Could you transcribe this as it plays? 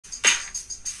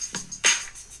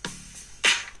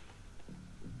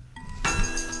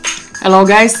Hello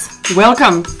guys,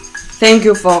 welcome. Thank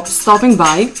you for stopping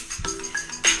by.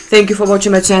 Thank you for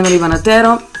watching my channel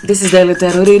IvanaTarot. This is daily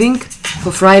tarot reading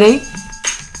for Friday,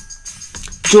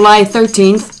 July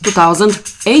 13th,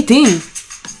 2018.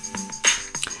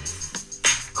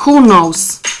 Who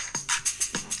knows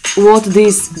what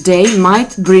this day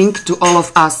might bring to all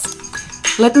of us?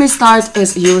 Let me start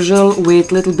as usual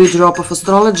with a little bit drop of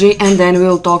astrology and then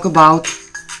we'll talk about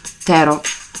tarot.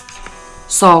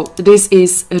 So this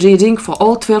is a reading for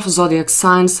all 12 zodiac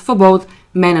signs for both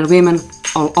men and women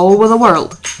all over the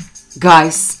world.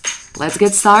 Guys, let's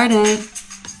get started.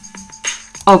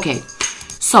 Okay,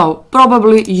 so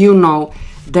probably you know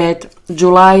that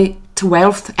July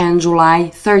 12th and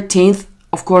July 13th,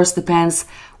 of course depends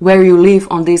where you live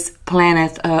on this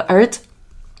planet Earth,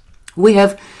 we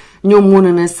have new moon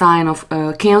in a sign of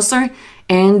Cancer,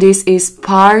 and this is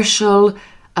partial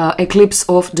eclipse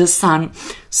of the sun.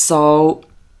 So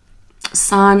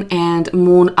sun and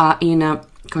moon are in a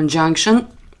conjunction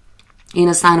in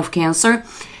a sign of Cancer,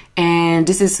 and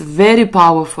this is very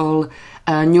powerful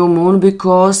new moon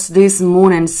because this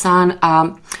moon and sun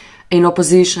are in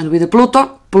opposition with the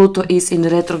Pluto. Pluto is in the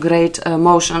retrograde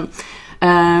motion.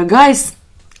 Guys,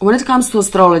 when it comes to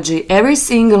astrology, every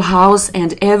single house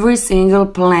and every single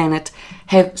planet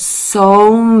have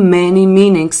so many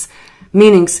meanings,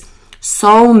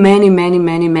 so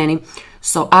many.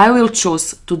 So I will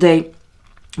choose today,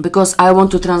 because I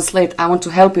want to translate, I want to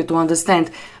help you to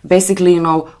understand basically,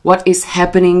 what is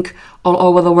happening all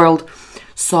over the world.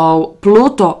 So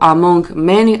Pluto, among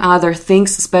many other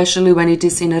things, especially when it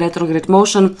is in a retrograde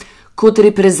motion, could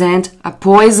represent a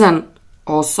poison,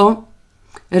 also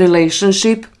a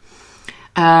relationship,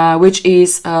 which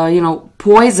is,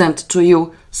 poisoned to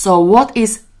you. So what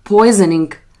is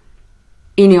poisoning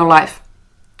in your life?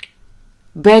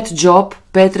 Bad job,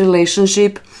 bad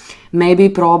relationship, maybe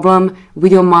problem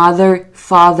with your mother,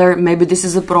 father, maybe this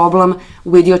is a problem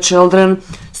with your children.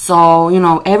 So,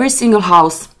 every single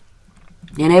house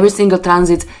and every single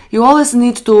transit, you always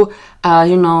need to,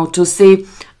 to see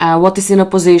what is in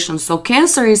opposition. So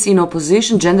Cancer is in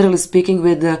opposition, generally speaking,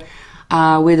 with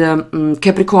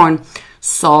Capricorn.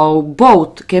 So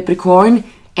both Capricorn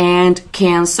and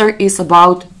Cancer is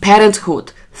about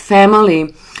parenthood,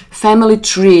 family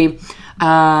tree,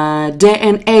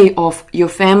 DNA of your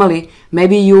family.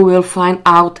 Maybe you will find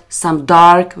out some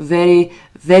dark, very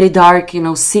dark,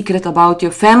 secret about your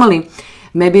family.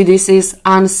 Maybe this is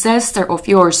ancestor of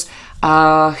yours,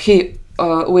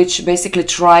 which basically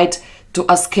tried to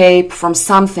escape from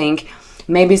something.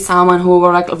 Maybe someone who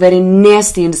were like very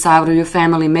nasty inside of your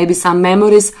family. Maybe some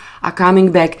memories are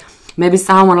coming back. Maybe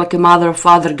someone like a mother,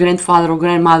 father, grandfather or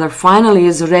grandmother finally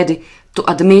is ready to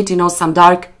admit, some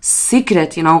dark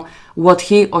secret, what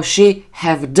he or she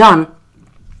have done.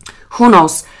 Who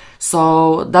knows?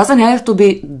 So doesn't have to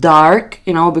be dark,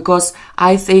 because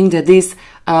I think that this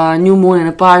new moon and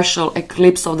a partial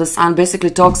eclipse of the sun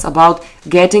basically talks about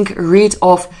getting rid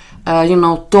of,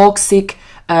 toxic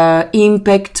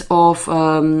impact of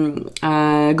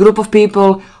group of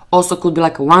people. Also could be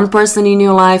like one person in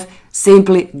your life.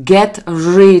 Simply get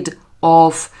rid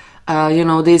of,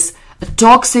 this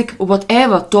toxic,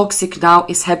 whatever toxic now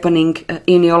is happening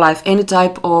in your life. Any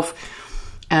type of,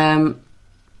 I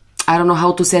don't know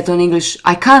how to say it in English.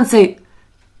 I can't say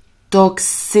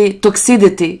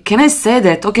toxicity. Can I say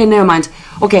that? Okay, never mind.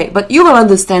 Okay, but you will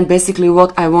understand basically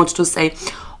what I want to say.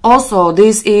 Also,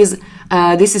 this is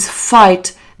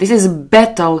fight. This is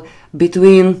battle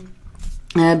between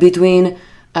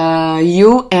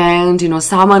you and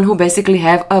someone who basically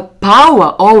have a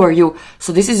power over you.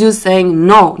 So this is you saying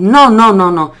no,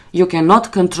 you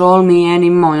cannot control me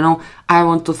anymore. I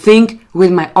want to think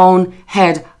with my own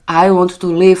head. I want to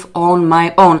live on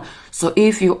my own. So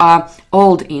if you are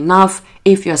old enough,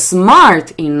 if you're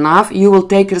smart enough, you will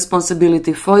take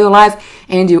responsibility for your life,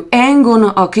 and you ain't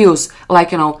gonna accuse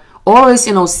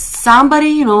always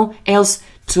somebody else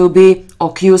to be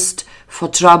accused for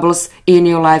troubles in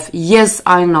your life. Yes,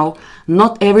 I know,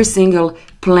 not every single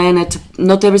planet,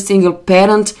 not every single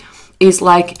parent is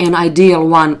like an ideal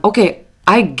one. Okay,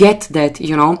 I get that,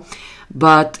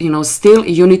 but still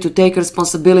you need to take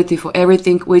responsibility for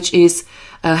everything which is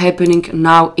happening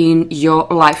now in your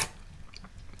life.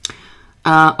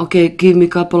 Okay, give me a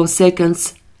couple of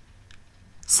seconds.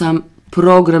 Some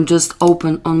program just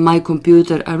opened on my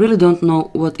computer. I really don't know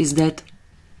what is that.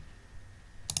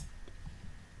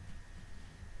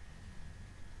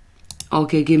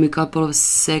 Okay, give me a couple of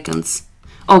seconds.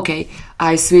 Okay,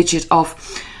 I switch it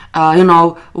off. you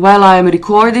know, while I am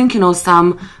recording, you know,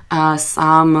 some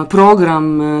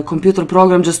program, computer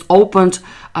program just opened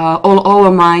all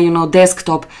over my, you know,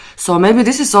 desktop. So maybe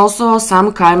this is also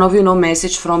some kind of, you know,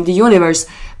 message from the universe,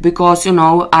 because, you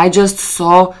know, I just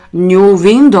saw new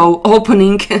window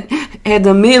opening at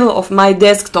the middle of my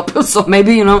desktop. So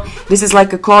maybe, you know, this is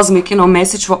like a cosmic, you know,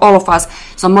 message for all of us.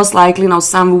 So most likely, you know,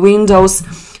 some windows,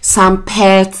 some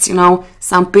pets, you know,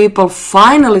 some people,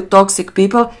 finally toxic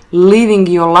people, leaving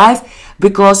your life,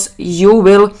 because you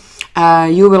will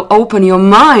open your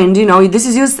mind. You know, this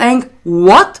is you saying,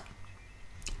 what?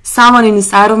 Someone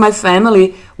inside of my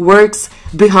family works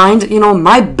behind, you know,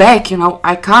 my back, you know,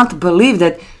 I can't believe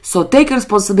that. So take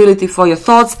responsibility for your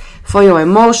thoughts, for your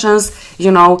emotions, you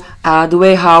know, the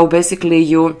way how basically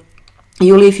you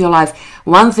live your life.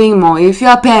 One thing more, if you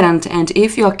are a parent and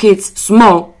if your kids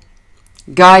small,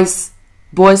 guys,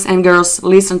 boys and girls,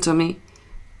 listen to me.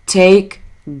 Take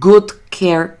good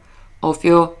care of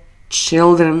your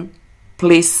children,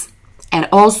 please. And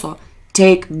also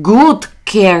take good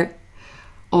care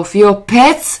of your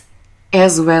pets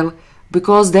as well,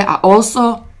 because they are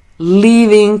also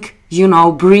living, you know,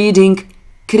 breathing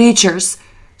creatures.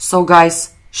 So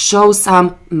guys, show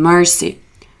some mercy.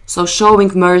 So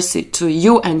showing mercy to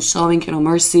you and showing, you know,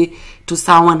 mercy to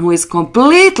someone who is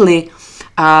completely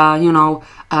you know,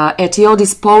 at your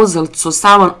disposal. So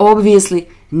someone obviously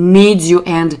needs you,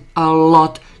 and a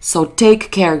lot. So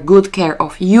take care, good care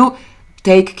of you.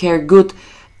 Take good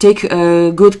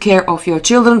care of your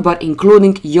children, but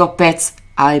including your pets,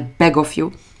 I beg of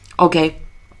you. Okay,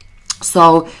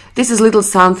 so this is little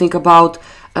something about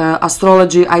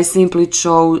astrology. I simply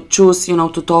choose, you know,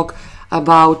 to talk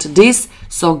about this.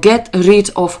 So get rid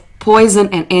of poison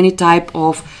and any type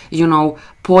of, you know,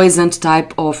 poisoned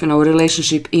type of, you know,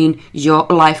 relationship in your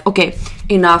life. Okay,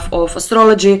 enough of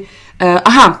astrology.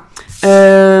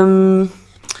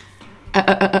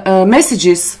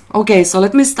 Messages. Okay, so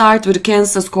let me start with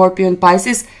Cancer, Scorpio and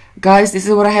Pisces. Guys, this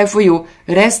is what I have for you.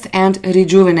 Rest and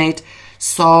rejuvenate.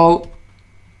 So,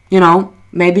 you know,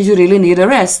 maybe you really need a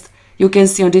rest. You can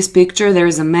see on this picture there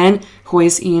is a man who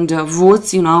is in the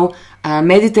woods, you know,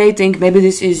 meditating. Maybe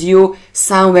this is you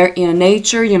somewhere in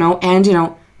nature, you know, and, you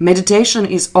know, meditation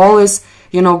is always,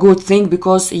 you know, good thing,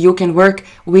 because you can work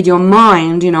with your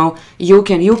mind, you know, you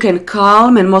can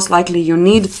calm, and most likely you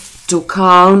need to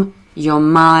calm your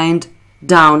mind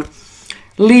down.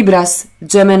 Libras,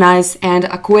 Geminis and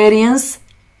Aquarians,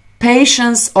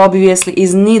 patience obviously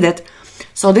is needed.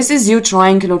 So this is you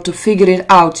trying, you know, to figure it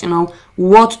out, you know,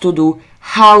 what to do,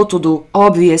 how to do.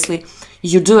 Obviously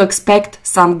you do expect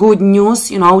some good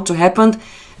news, you know, to happen.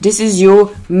 This is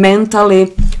you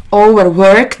mentally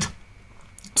overworked.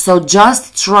 So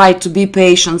just try to be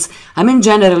patient. I mean,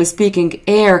 generally speaking,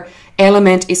 air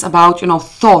element is about, you know,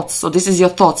 thoughts. So this is your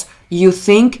thoughts. You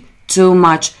think too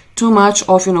much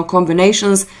of, you know,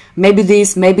 combinations, maybe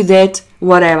this, maybe that,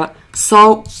 whatever.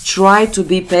 So try to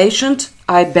be patient,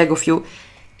 I beg of you.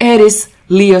 Aries,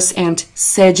 Leos and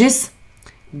Sagittarius,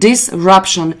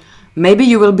 disruption. Maybe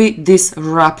you will be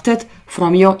disrupted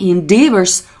from your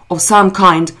endeavors of some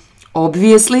kind.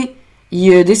 Obviously,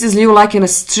 this is you like in a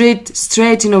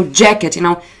straight, you know, jacket, you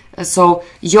know, so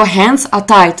your hands are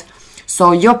tight.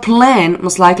 So your plan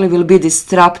most likely will be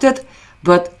disrupted,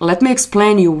 but let me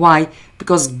explain you why.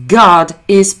 Because God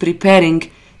is preparing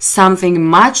something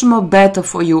much more better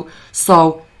for you.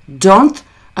 So don't,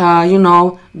 you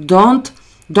know, don't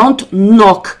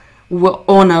knock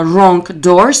on a wrong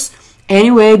doors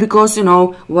anyway, because, you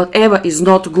know, whatever is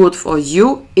not good for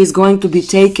you is going to be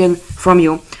taken from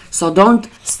you. So don't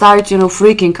start, you know,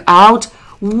 freaking out.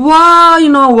 Wow, you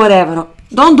know, whatever.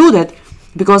 Don't do that,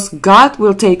 because God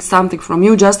will take something from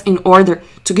you just in order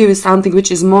to give you something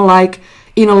which is more like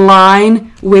in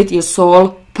line with your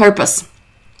soul purpose.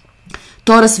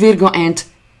 Taurus, Virgo and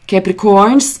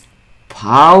Capricorns,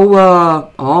 power.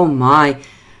 Oh my.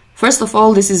 First of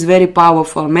all, this is very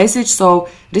powerful message. So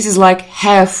this is like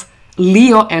half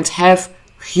Leo and half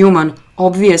human,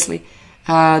 obviously.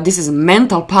 This is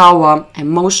mental power,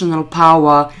 emotional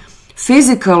power,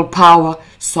 physical power.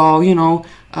 So, you know,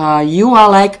 you are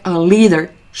like a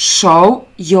leader. Show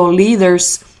your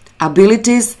leader's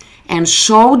abilities and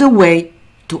show the way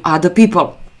to other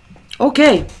people.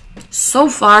 Okay, so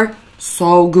far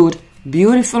so good.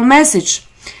 Beautiful message.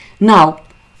 Now,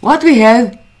 what we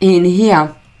have in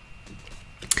here?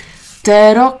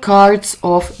 Tarot cards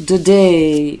of the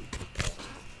day.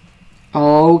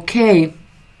 Okay.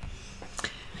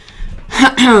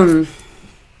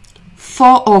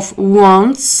 Four of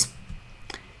Wands,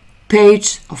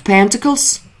 Page of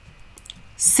Pentacles,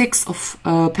 Six of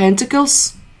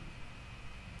Pentacles,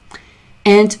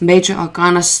 and Major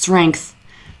Arcana Strength.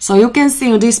 So you can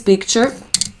see on this picture,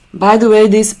 by the way,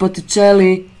 this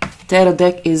Botticelli tarot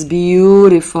deck is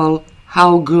beautiful,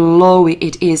 how glowy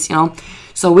it is, you know.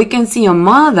 So we can see a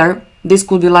mother, this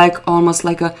could be like almost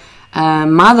like a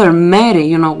Mother Mary,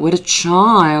 you know, with a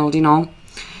child, you know.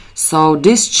 So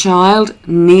this child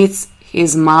needs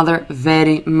his mother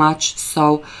very much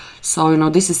so. So, you know,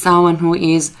 this is someone who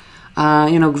is,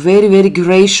 you know, very, very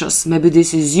gracious. Maybe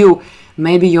this is you.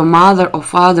 Maybe your mother or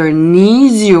father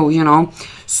needs you, you know.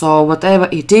 So whatever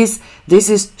it is, this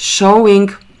is showing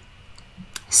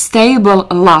stable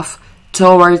love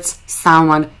towards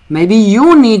someone. Maybe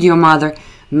you need your mother.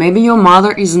 Maybe your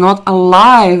mother is not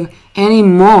alive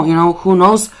anymore, you know. Who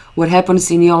knows what happens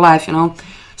in your life, you know.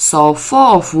 So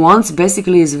Four of Wands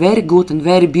basically is very good and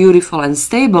very beautiful and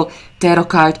stable tarot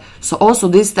card. So also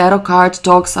this tarot card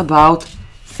talks about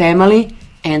family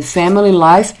and family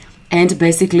life, and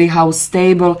basically how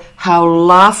stable, how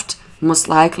loved most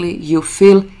likely you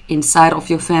feel inside of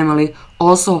your family.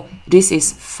 Also, this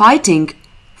is fighting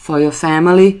for your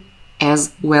family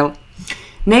as well.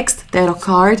 Next tarot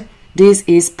card, this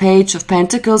is Page of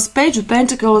Pentacles. Page of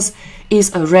Pentacles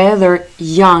is a rather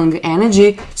young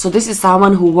energy, so this is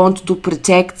someone who wants to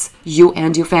protect you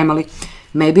and your family.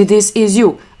 Maybe this is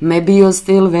you. Maybe you're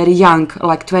still very young,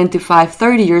 like 25,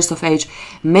 30 years of age.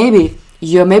 Maybe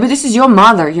this is your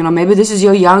mother, you know, maybe this is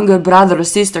your younger brother or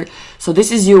sister. So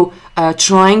this is you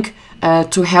trying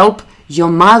to help your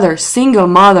mother, single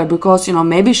mother, because, you know,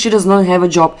 maybe she does not have a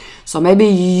job. So maybe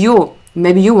you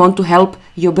want to help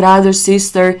your brother,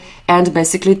 sister, and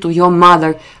basically to your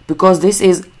mother, because this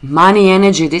is money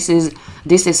energy, this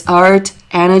is earth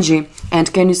energy.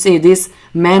 And can you see, this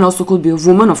man also could be a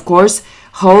woman, of course,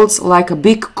 holds like a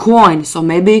big coin. So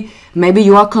maybe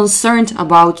you are concerned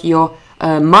about your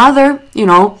mother, you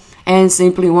know, and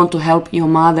simply want to help your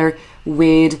mother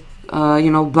with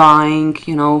you know, buying,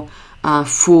 you know,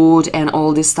 food and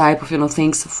all this type of, you know,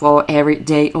 things for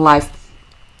everyday life.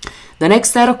 The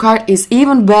next tarot card is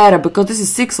even better, because this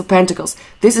is Six of Pentacles.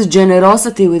 This is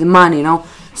generosity with money, you know.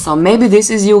 So maybe this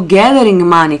is you gathering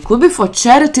money. Could be for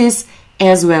charities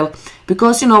as well.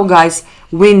 Because, you know, guys,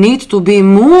 we need to be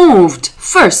moved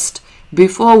first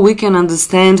before we can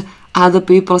understand other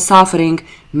people suffering.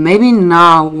 Maybe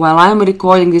now, while I'm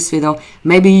recording this video,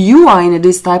 maybe you are in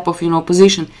this type of, you know,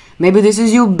 position. Maybe this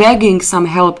is you begging some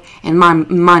help and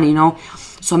money, you know.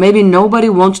 So maybe nobody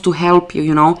wants to help you,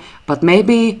 you know, but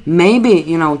maybe,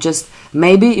 you know, just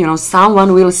maybe, you know,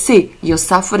 someone will see your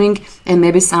suffering, and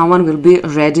maybe someone will be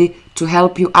ready to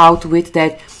help you out with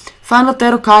that. Final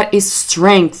tarot card is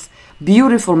Strength.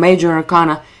 Beautiful major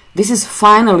arcana. This is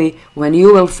finally when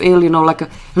you will feel, you know, like a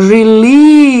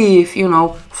relief, you know,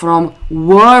 from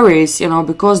worries, you know,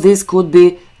 because this could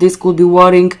be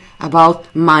worrying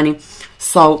about money.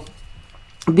 So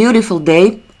beautiful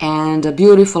day, and a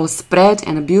beautiful spread,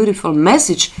 and a beautiful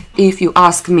message, if you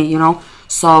ask me, you know.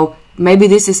 So maybe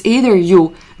this is either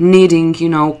you needing, you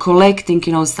know, collecting,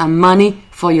 you know, some money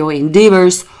for your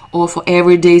endeavors, or for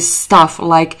everyday stuff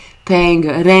like paying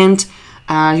rent,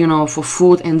 you know, for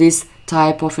food and this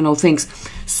type of, you know, things.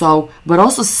 So, but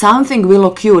also something will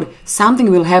occur, something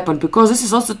will happen, because this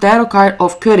is also tarot card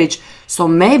of courage. So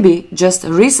maybe just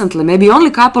recently, maybe only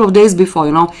a couple of days before,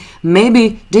 you know,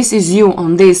 maybe this is you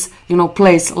on this, you know,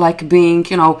 place, like being,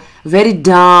 you know, very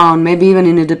down, maybe even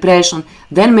in a depression.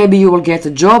 Then maybe you will get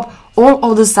a job.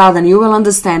 All of a sudden you will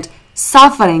understand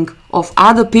suffering of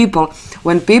other people,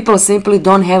 when people simply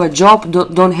don't have a job,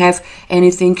 don't have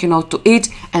anything, you know, to eat.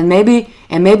 And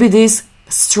maybe this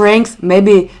strength,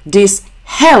 maybe this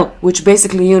hell which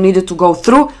basically you needed to go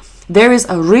through, there is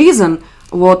a reason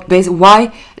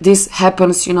why this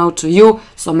happens, you know, to you.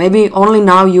 So maybe only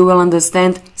now you will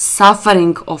understand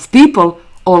suffering of people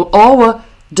all over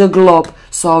the globe.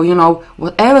 So, you know,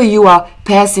 whatever you are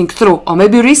passing through, or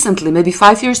maybe recently, maybe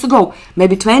 5 years ago,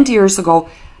 maybe 20 years ago,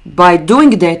 by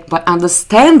doing that, by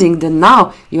understanding that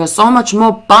now you are so much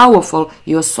more powerful,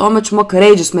 you are so much more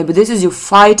courageous. Maybe this is you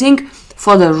fighting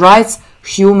for the rights,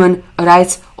 human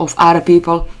rights of other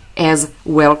people as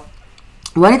well.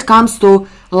 When it comes to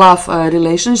love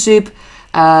relationship,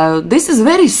 this is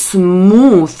very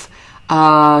smooth,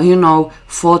 you know,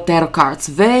 for tarot cards.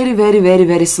 Very, very, very,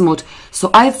 very smooth.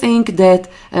 So I think that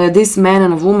this man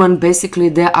and a woman, basically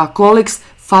they are colleagues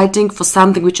fighting for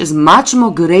something which is much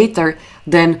more greater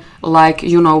than, like,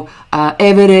 you know,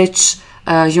 average,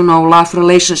 you know, love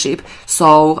relationship.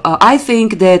 So I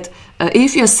think that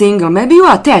if you're single, maybe you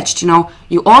are attached, you know,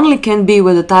 you only can be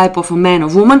with a type of a man or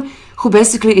woman who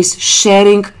basically is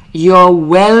sharing your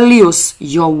values,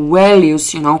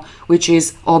 you know, which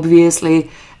is obviously,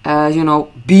 you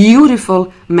know,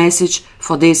 beautiful message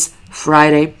for this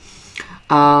Friday.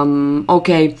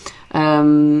 Okay,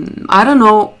 I don't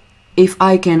know if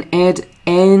I can add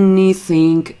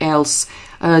anything else.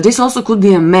 This also could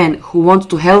be a man who wants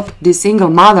to help this single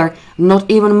mother, not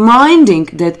even minding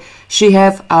that she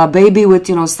have a baby with,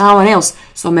 you know, someone else.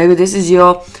 So maybe this is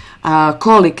your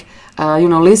colleague, you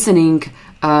know, listening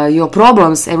your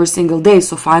problems every single day.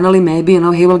 So finally, maybe, you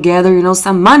know, he will gather, you know,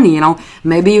 some money, you know.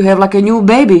 Maybe you have like a new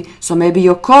baby. So maybe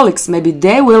your colleagues, maybe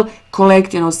they will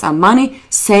collect, you know, some money,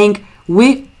 saying,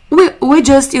 we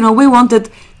just, you know, we wanted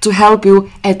to help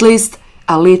you at least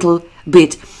a little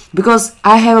bit. Because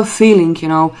I have a feeling, you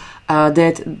know,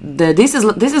 that this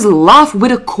is love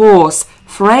with a cause,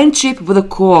 friendship with a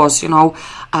cause, you know,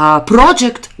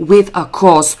 project with a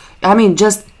cause. I mean,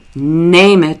 just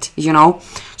name it, you know.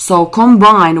 So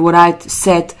combine what I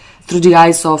said through the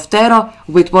eyes of tarot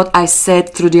with what I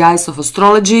said through the eyes of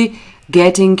astrology,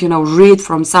 getting, you know, rid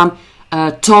from some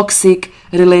toxic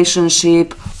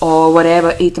relationship or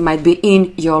whatever it might be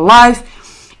in your life,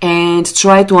 and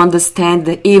try to understand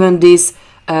that even this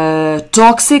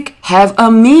toxic have a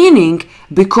meaning,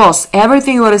 because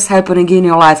everything what is happening in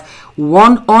your life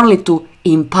want only to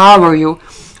empower you.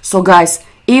 So guys,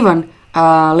 even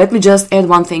let me just add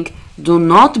one thing: do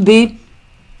not be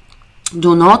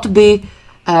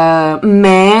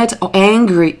mad or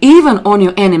angry even on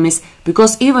your enemies,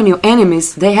 because even your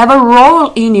enemies, they have a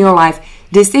role in your life.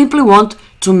 They simply want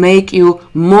to make you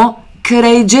more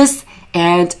courageous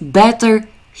and better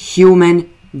human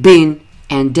being,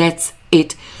 and that's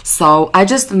it. So I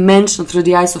just mentioned through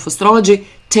the eyes of astrology,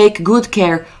 take good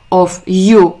care of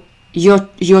you,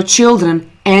 your children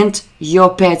and your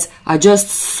pets. I just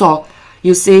saw,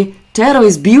 you see, tarot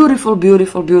is beautiful,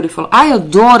 beautiful, beautiful. I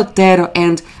adore tarot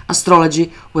and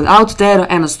astrology. Without tarot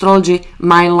and astrology,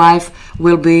 my life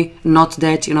will be not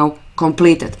that, you know,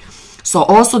 completed. So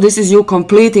also this is you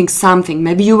completing something.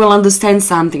 Maybe you will understand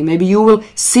something. Maybe you will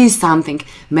see something.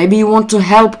 Maybe you want to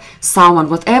help someone.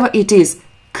 Whatever it is,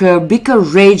 be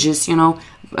courageous, you know,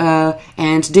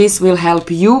 and this will help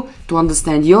you to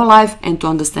understand your life and to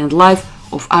understand life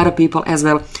of other people as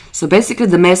well. So basically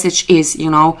the message is, you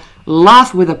know,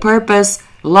 love with a purpose,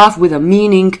 love with a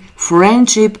meaning,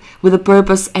 friendship with a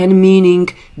purpose and meaning,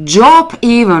 job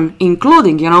even,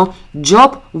 including, you know,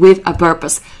 job with a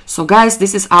purpose. So guys,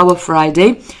 this is our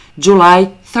Friday,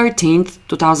 July 13th,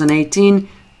 2018,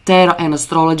 tarot and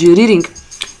astrology reading.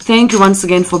 Thank you once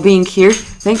again for being here.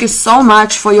 Thank you so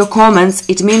much for your comments.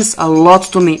 It means a lot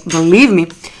to me. Believe me.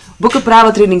 Book a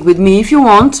private reading with me if you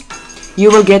want.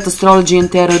 You will get astrology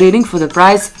and tarot reading for the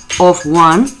price of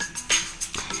one.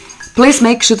 Please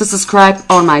make sure to subscribe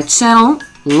on my channel.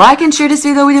 Like and share this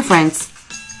video with your friends.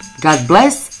 God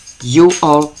bless you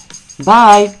all.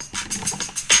 Bye.